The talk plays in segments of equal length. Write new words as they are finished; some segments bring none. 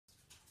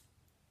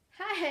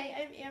Hi,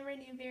 I'm Amber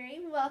Newberry.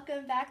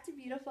 Welcome back to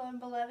Beautiful and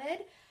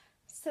Beloved.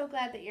 So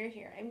glad that you're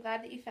here. I'm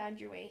glad that you found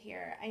your way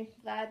here. I'm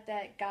glad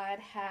that God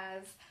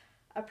has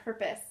a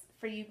purpose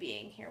for you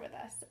being here with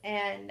us.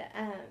 And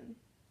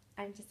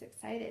I'm just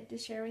excited to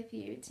share with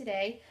you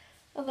today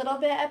a little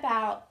bit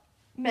about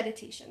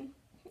meditation.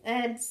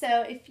 And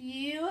so, if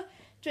you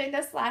joined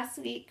us last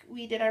week,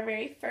 we did our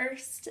very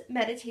first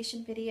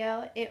meditation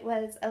video. It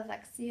was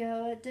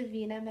Lectio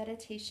Divina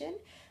Meditation,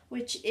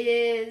 which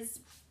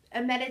is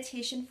a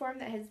meditation form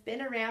that has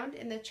been around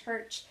in the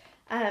church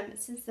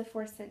since the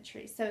 4th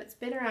century. So it's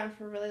been around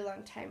for a really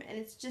long time. And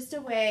it's just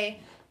a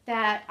way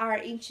that our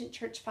ancient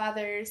church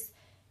fathers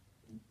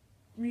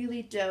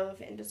really dove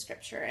into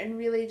Scripture and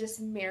really just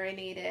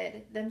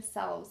marinated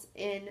themselves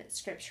in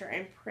Scripture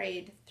and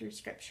prayed through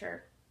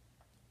Scripture.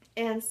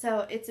 And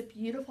so it's a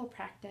beautiful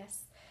practice.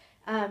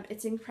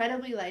 It's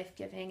incredibly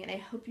life-giving, and I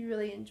hope you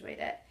really enjoyed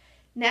it.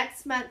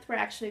 Next month, we're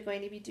actually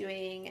going to be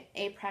doing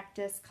a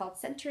practice called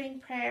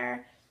centering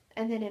prayer.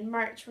 And then in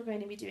March, we're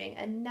going to be doing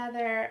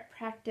another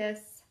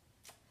practice.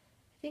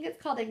 I think it's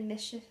called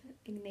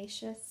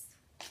Ignatius.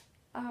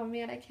 Oh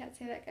man, I can't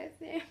say that guy's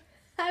name.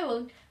 I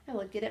will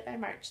get it by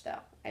March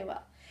though. I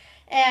will.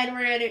 And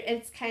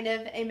it's kind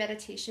of a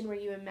meditation where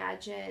you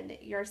imagine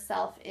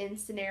yourself in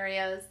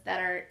scenarios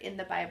that are in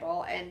the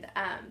Bible and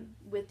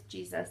with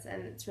Jesus,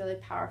 and it's really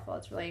powerful.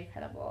 It's really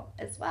incredible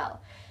as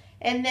well.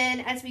 And then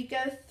as we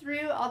go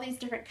through all these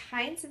different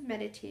kinds of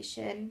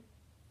meditation,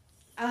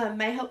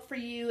 my hope for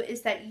you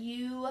is that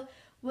you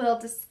will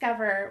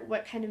discover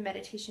what kind of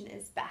meditation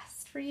is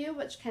best for you,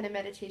 which kind of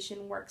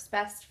meditation works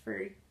best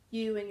for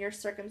you and your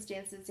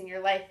circumstances in your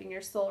life and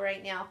your soul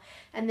right now.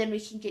 And then we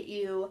can get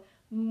you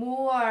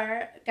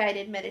more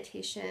guided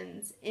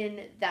meditations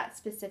in that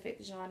specific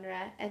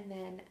genre, and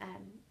then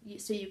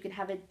so you can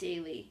have a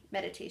daily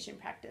meditation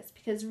practice,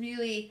 because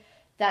really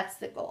that's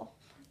the goal.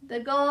 The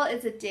goal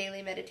is a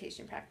daily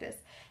meditation practice.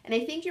 And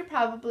I think you're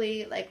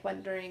probably like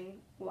wondering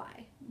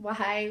why.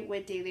 Why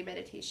would daily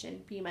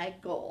meditation be my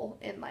goal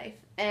in life?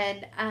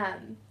 And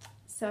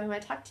so I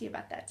want to talk to you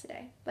about that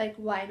today. Like,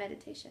 why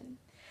meditation?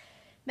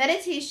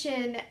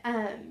 Meditation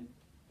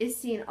is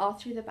seen all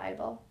through the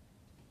Bible.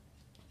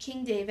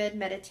 King David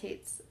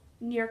meditates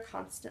near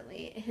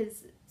constantly.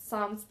 His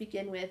Psalms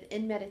begin with,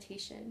 in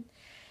meditation.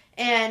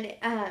 And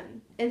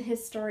in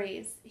his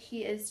stories,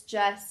 he is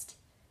just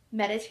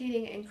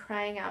meditating and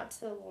crying out to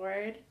the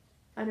Lord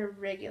on a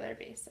regular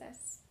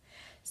basis.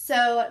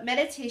 So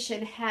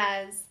meditation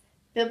has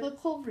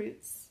biblical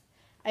roots.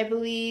 I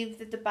believe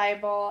that the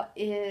Bible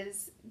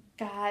is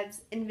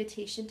God's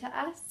invitation to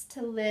us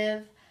to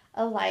live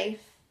a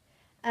life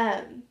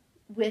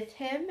with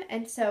Him.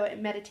 And so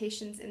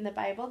meditation's in the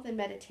Bible. The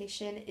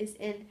meditation is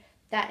in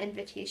that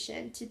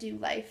invitation to do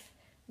life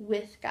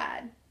with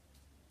God.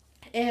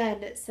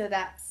 And so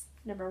that's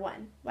number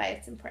one, why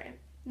it's important.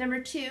 Number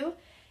two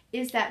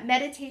is that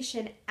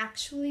meditation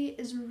actually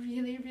is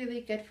really,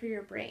 really good for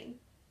your brain.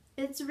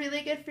 It's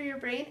really good for your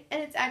brain,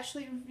 and it's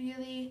actually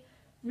really,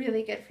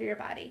 really good for your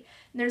body.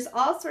 And there's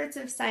all sorts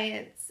of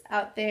science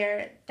out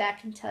there that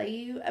can tell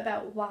you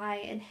about why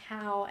and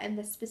how and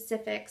the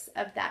specifics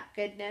of that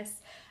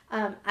goodness.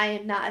 I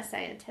am not a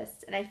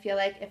scientist, and I feel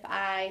like if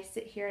I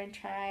sit here and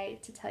try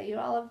to tell you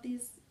all of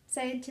these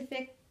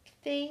scientific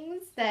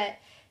things,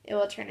 that it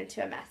will turn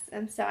into a mess.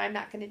 And so I'm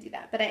not going to do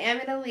that. But I am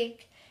going to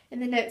link in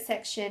the notes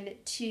section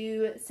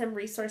to some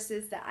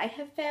resources that I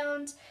have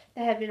found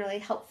that have been really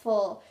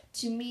helpful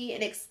to me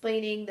in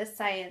explaining the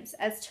science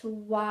as to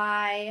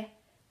why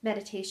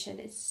meditation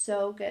is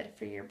so good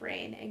for your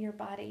brain and your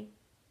body.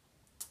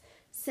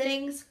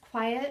 Sitting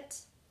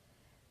quiet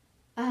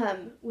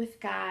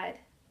with God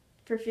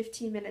for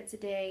 15 minutes a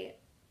day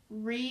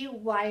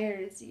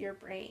rewires your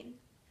brain.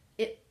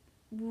 It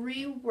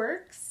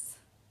reworks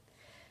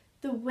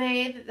the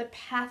way that the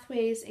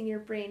pathways in your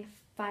brain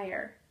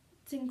fire.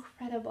 It's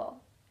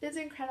incredible. It's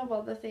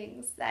incredible, the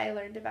things that I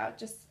learned about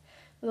just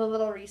with a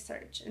little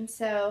research. And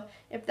so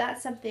if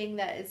that's something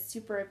that is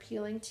super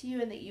appealing to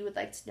you and that you would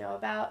like to know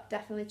about,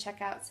 definitely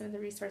check out some of the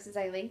resources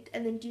I linked,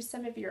 and then do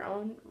some of your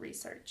own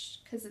research,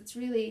 because it's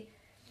really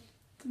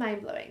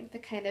mind-blowing, the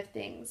kind of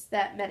things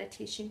that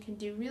meditation can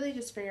do really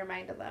just for your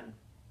mind alone.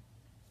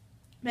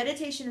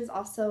 Meditation is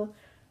also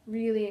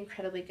really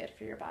incredibly good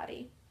for your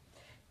body.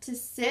 To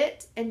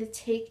sit and to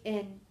take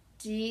in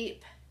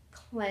deep,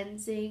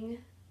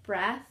 cleansing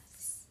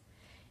breaths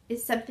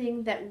is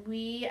something that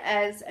we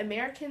as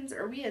Americans,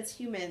 or we as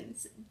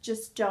humans,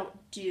 just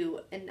don't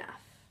do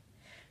enough.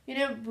 We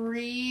don't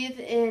breathe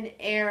in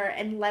air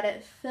and let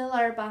it fill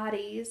our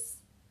bodies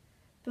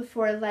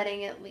before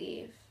letting it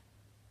leave.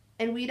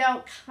 And we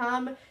don't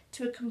come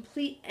to a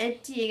complete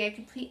emptying, a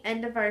complete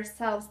end of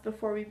ourselves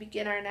before we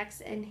begin our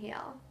next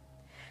inhale.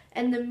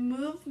 And the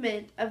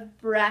movement of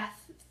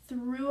breath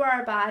through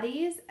our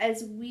bodies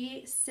as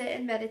we sit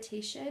in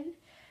meditation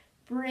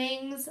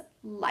brings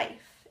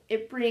life.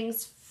 It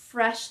brings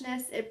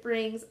freshness. It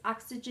brings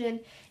oxygen.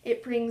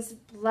 It brings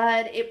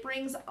blood. It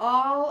brings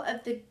all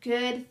of the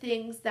good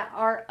things that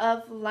are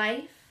of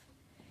life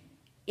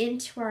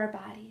into our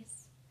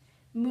bodies.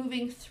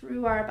 moving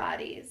through our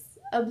bodies,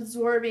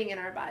 absorbing in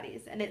our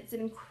bodies. And it's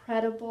an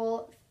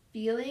incredible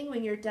feeling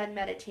when you're done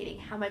meditating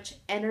how much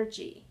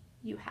energy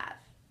you have.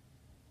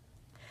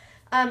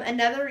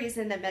 Another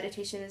reason that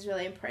meditation is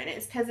really important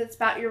is because it's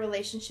about your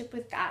relationship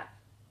with God,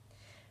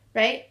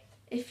 right?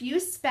 If you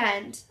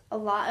spend a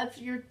lot of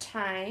your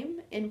time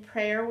in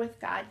prayer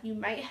with God, you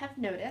might have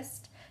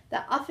noticed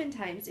that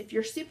oftentimes, if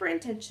you're super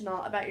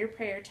intentional about your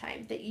prayer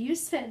time, that you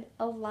spend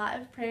a lot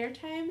of prayer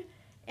time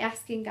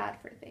asking God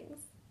for things.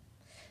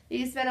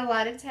 You spend a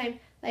lot of time,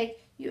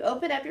 like, you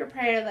open up your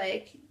prayer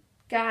like,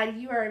 God,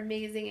 you are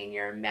amazing and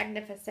you're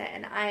magnificent,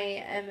 and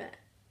I am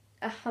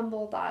a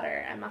humble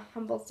daughter, I'm a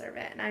humble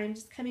servant, and I am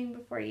just coming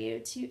before you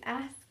to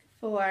ask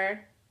for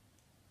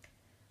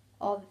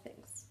all the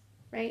things,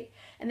 right?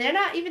 And they're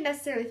not even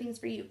necessarily things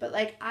for you, but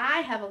like I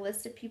have a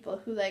list of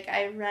people who like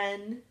I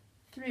run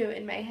through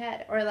in my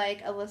head, or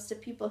like a list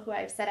of people who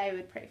I've said I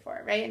would pray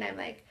for, right? And I'm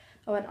like,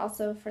 oh, and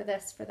also for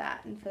this, for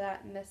that, and for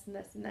that, and this, and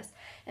this, and this.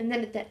 And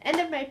then at the end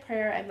of my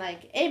prayer, I'm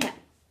like, amen.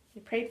 I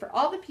prayed for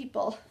all the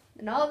people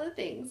and all the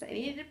things I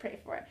needed to pray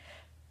for.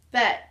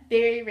 But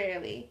very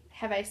rarely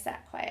have I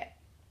sat quiet.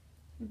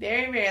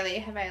 Very rarely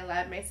have I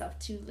allowed myself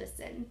to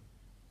listen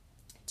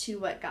to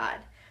what God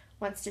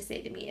wants to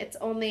say to me. It's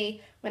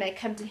only when I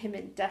come to Him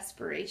in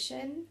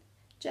desperation,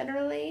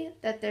 generally,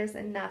 that there's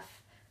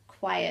enough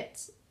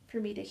quiet for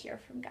me to hear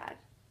from God.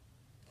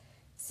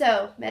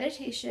 So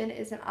meditation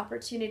is an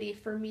opportunity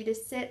for me to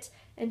sit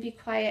and be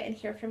quiet and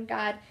hear from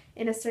God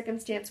in a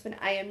circumstance when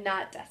I am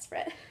not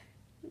desperate,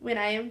 when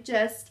I am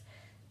just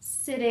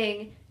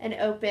sitting and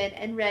open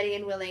and ready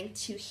and willing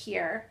to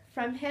hear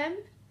from Him,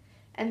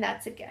 and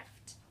that's a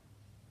gift.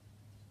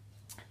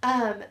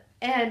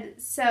 And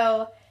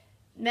so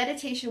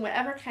meditation,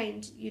 whatever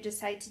kind you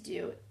decide to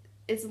do,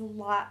 is a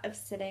lot of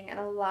sitting and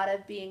a lot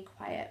of being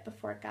quiet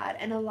before God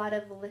and a lot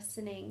of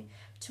listening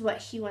to what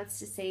He wants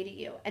to say to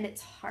you. And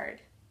it's hard.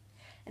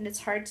 And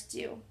it's hard to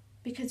do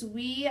because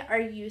we are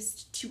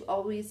used to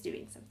always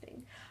doing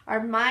something.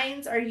 Our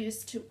minds are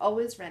used to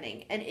always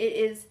running, and it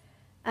is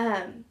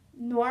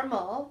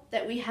normal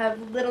that we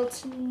have little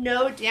to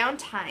no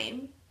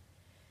downtime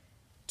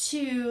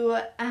to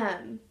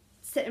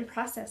sit and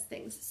process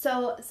things.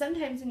 So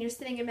sometimes when you're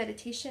sitting in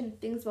meditation,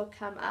 things will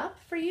come up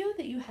for you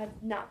that you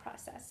have not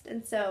processed.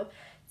 And so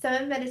some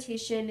of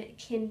meditation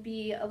can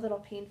be a little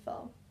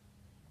painful,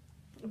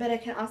 but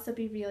it can also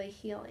be really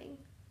healing.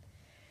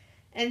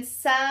 And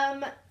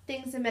some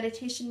things in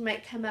meditation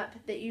might come up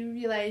that you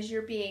realize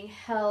you're being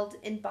held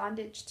in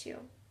bondage to.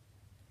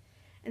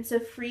 And so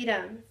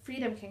freedom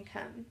can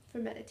come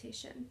from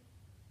meditation.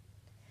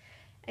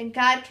 And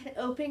God can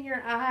open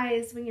your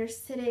eyes when you're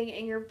sitting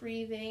and you're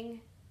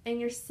breathing and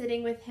you're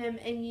sitting with Him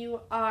and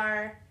you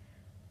are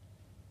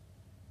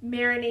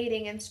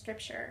marinating in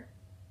Scripture.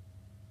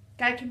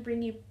 God can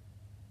bring you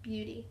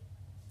beauty.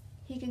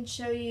 He can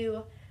show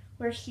you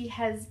where He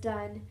has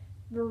done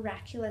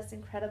miraculous,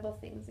 incredible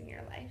things in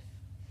your life.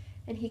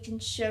 And He can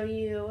show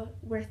you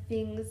where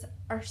things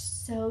are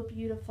so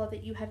beautiful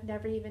that you have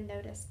never even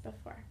noticed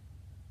before.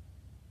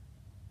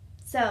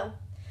 So,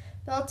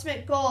 the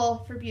ultimate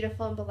goal for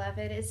Beautiful and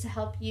Beloved is to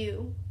help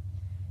you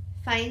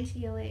find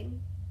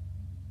healing,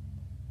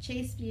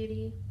 chase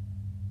beauty,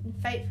 and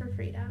fight for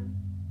freedom.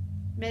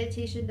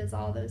 Meditation does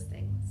all those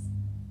things.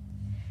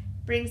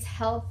 Brings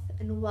health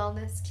and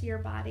wellness to your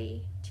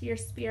body, to your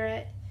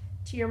spirit,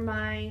 to your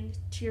mind,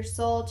 to your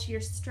soul, to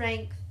your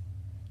strength,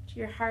 to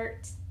your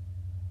heart.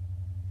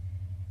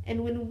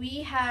 And when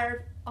we have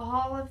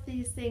all of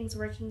these things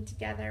working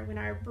together, when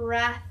our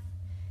breath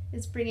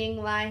is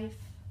bringing life,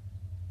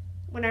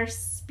 when our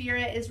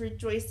spirit is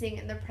rejoicing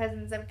in the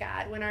presence of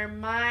God, when our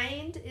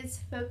mind is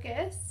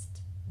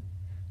focused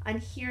on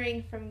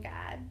hearing from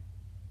God,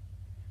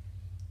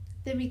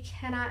 then we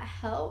cannot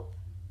help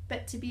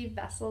but to be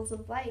vessels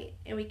of light,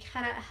 and we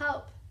cannot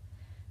help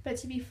but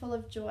to be full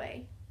of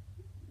joy,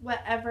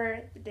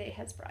 whatever the day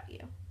has brought you.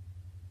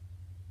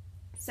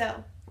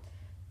 So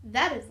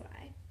that is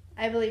why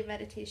I believe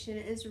meditation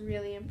is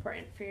really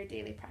important for your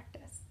daily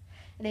practice.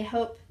 And I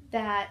hope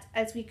that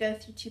as we go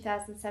through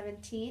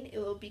 2017, it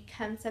will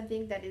become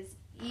something that is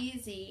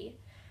easy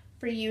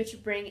for you to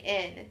bring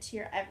in to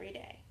your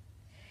everyday.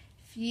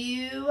 If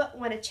you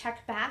want to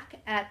check back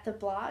at the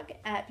blog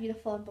at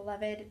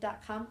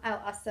beautifulandbeloved.com,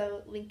 I'll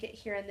also link it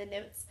here in the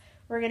notes.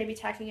 We're going to be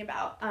talking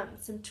about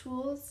some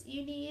tools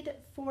you need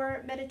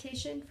for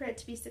meditation for it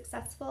to be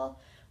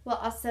successful. We'll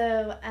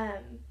also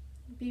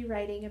be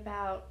writing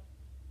about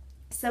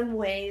some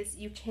ways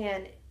you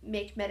can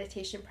make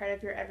meditation part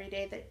of your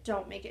everyday that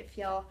don't make it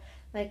feel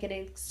like an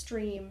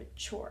extreme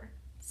chore.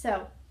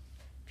 So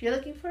if you're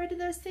looking forward to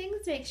those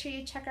things, make sure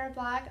you check our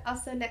blog.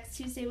 Also, next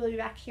Tuesday, we'll be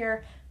back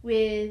here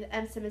with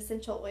some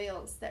essential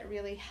oils that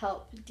really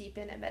help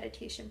deepen a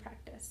meditation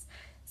practice.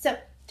 So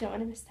don't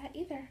want to miss that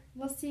either.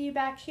 We'll see you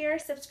back here.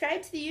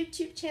 Subscribe to the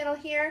YouTube channel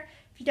here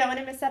if you don't want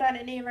to miss out on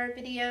any of our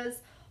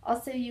videos.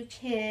 Also, you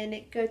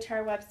can go to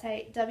our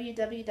website,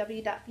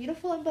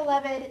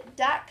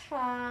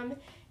 www.beautifulandbeloved.com,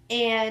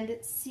 and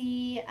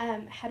see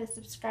how to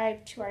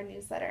subscribe to our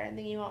newsletter, and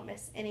then you won't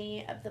miss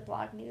any of the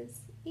blog news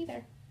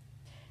either.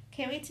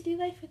 Can't wait to do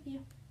life with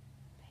you.